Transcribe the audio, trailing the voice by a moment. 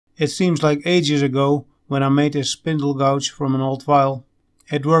It seems like ages ago when I made this spindle gouge from an old file.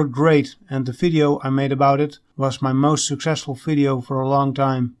 It worked great, and the video I made about it was my most successful video for a long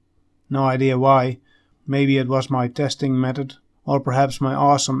time. No idea why. Maybe it was my testing method, or perhaps my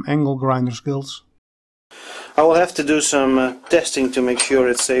awesome angle grinder skills. I will have to do some testing to make sure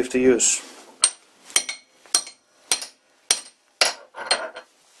it's safe to use.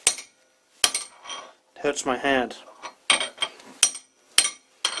 It hurts my hand.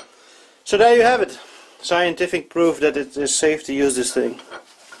 So there you have it. Scientific proof that it is safe to use this thing.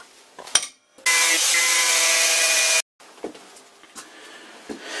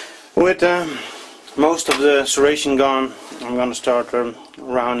 With most of the serration gone, I'm going to start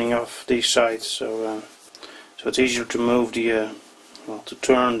rounding off these sides, so it's easier to move the, to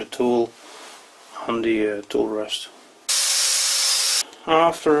turn the tool on the tool rest.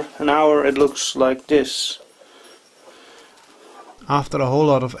 After an hour it looks like this. After a whole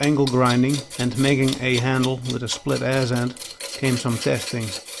lot of angle grinding and making a handle with a split ass end, came some testing.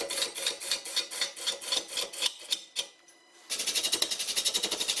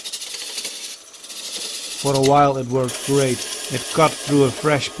 For a while it worked great. It cut through a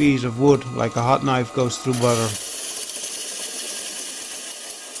fresh piece of wood like a hot knife goes through butter.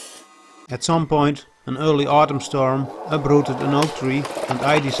 At some point, an early autumn storm uprooted an oak tree, and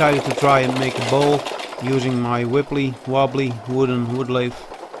I decided to try and make a bowl using my wibbly wobbly wooden wood lathe.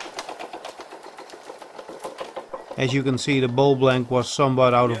 As you can see, the bowl blank was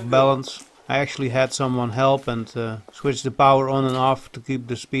somewhat out of balance. I actually had someone help and switch the power on and off to keep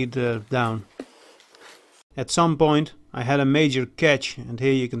the speed down. At some point I had a major catch, and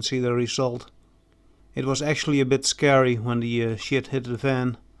here you can see the result. It was actually a bit scary when the shit hit the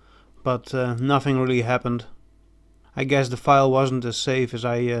fan, but nothing really happened. I guess the file wasn't as safe as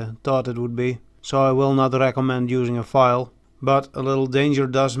I thought it would be, so I will not recommend using a file, but a little danger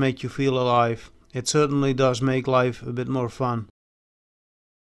does make you feel alive. It certainly does make life a bit more fun.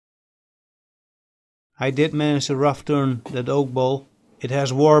 I did manage to rough turn that oak bowl. It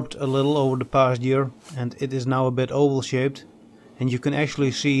has warped a little over the past year, and it is now a bit oval shaped, and you can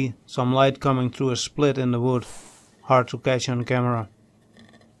actually see some light coming through a split in the wood. Hard to catch on camera.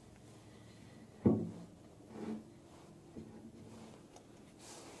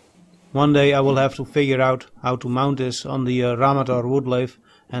 One day I will have to figure out how to mount this on the Rolingmetal wood lathe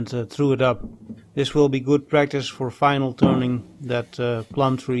and through it up. This will be good practice for final turning that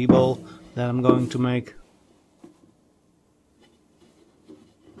plum tree bowl that I'm going to make.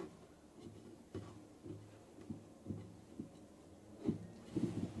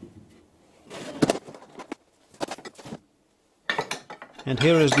 And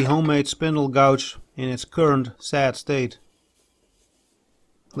here is the homemade spindle gouge in its current sad state.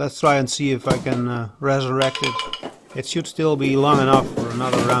 Let's try and see if I can resurrect it. It should still be long enough for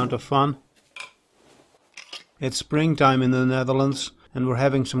another round of fun. It's springtime in the Netherlands and we're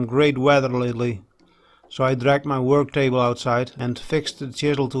having some great weather lately. So I dragged my work table outside and fixed the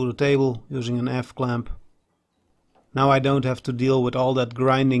chisel to the table using an F-clamp. Now I don't have to deal with all that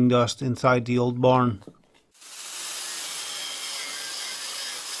grinding dust inside the old barn.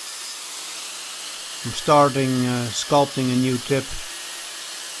 I'm starting sculpting a new tip.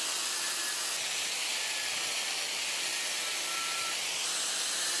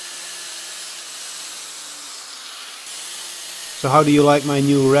 So how do you like my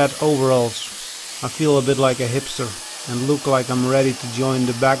new red overalls? I feel a bit like a hipster and look like I'm ready to join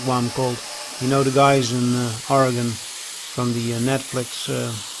the Bagwam cult. You know, the guys in Oregon from the Netflix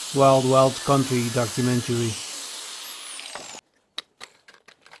Wild Wild Country documentary.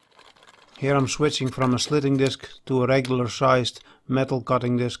 Here I'm switching from a slitting disc to a regular sized metal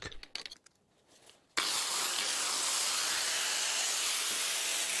cutting disc.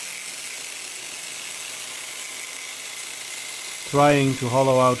 Trying to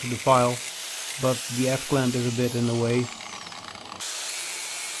hollow out the file, but the F-clamp is a bit in the way.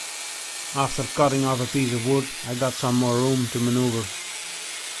 After cutting off a piece of wood, I got some more room to maneuver.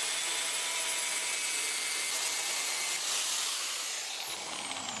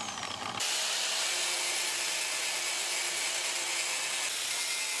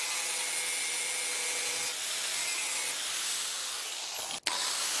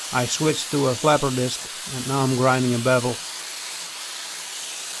 I switched to a flapper disc and now I'm grinding a bevel.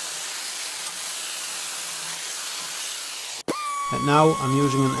 And now I'm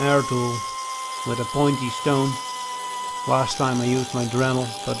using an air tool with a pointy stone. Last time I used my Dremel,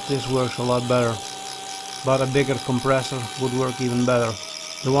 but this works a lot better. But a bigger compressor would work even better.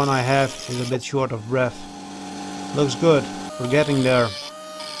 The one I have is a bit short of breath. Looks good, we're getting there.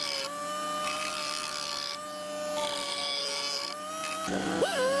 Woo!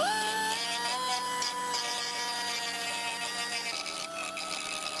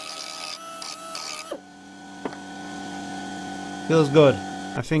 Feels good.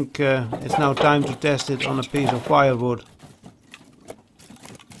 I think it's now time to test it on a piece of firewood.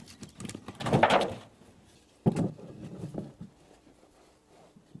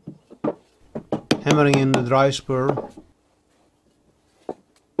 Hammering in the dry spur.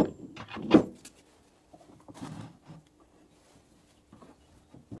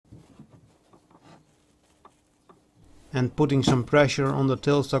 And putting some pressure on the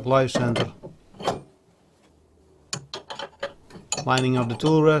tailstock live center. Lining up the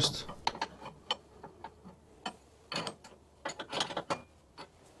tool rest.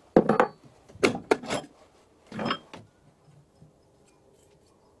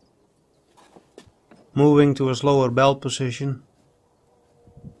 Moving to a slower belt position.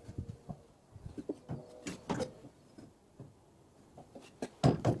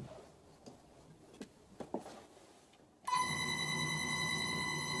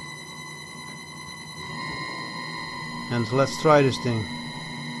 And let's try this thing.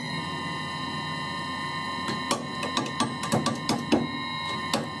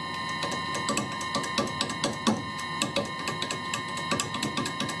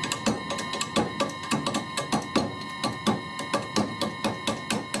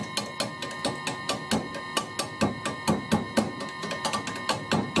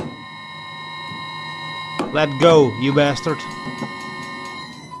 Let go, you bastard.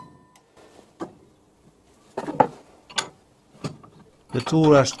 The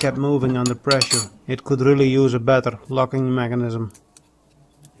tool rest kept moving under pressure. It could really use a better locking mechanism.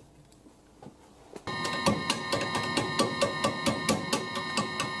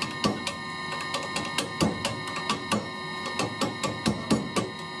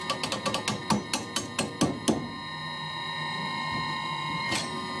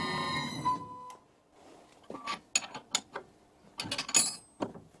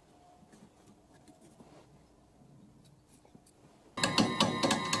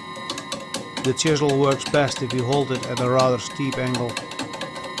 The chisel works best if you hold it at a rather steep angle.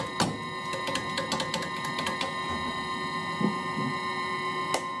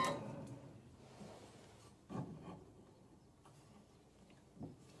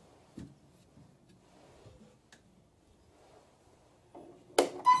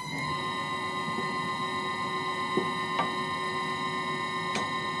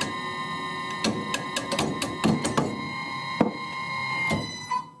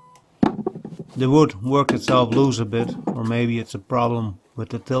 The wood worked itself loose a bit, or maybe it's a problem with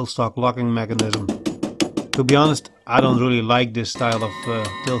the tailstock locking mechanism. To be honest, I don't really like this style of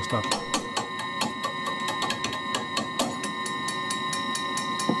tailstock.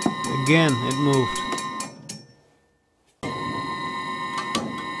 Again, it moved.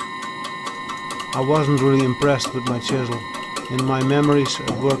 I wasn't really impressed with my chisel. In my memories,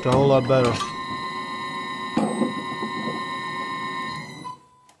 it worked a whole lot better.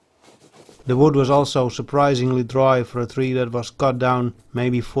 The wood was also surprisingly dry for a tree that was cut down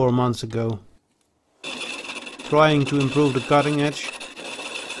maybe 4 months ago. Trying to improve the cutting edge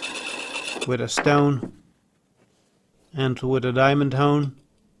with a stone and with a diamond hone.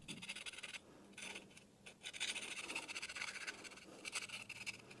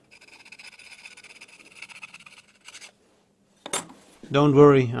 Don't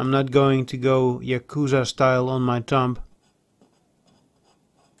worry, I'm not going to go Yakuza style on my thumb.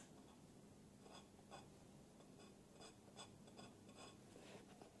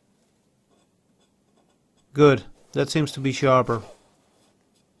 Good, that seems to be sharper.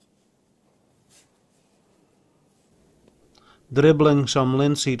 Dribbling some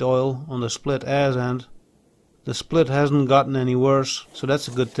linseed oil on the split ass end. The split hasn't gotten any worse, so that's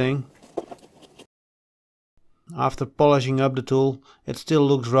a good thing. After polishing up the tool, it still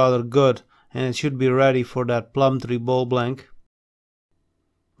looks rather good and it should be ready for that plum tree bowl blank.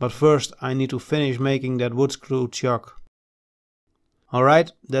 But first I need to finish making that wood screw chuck.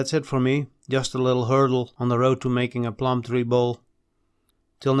 Alright, that's it for me. Just a little hurdle on the road to making a plum tree bowl.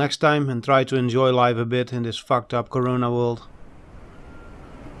 Till next time, and try to enjoy life a bit in this fucked up corona world.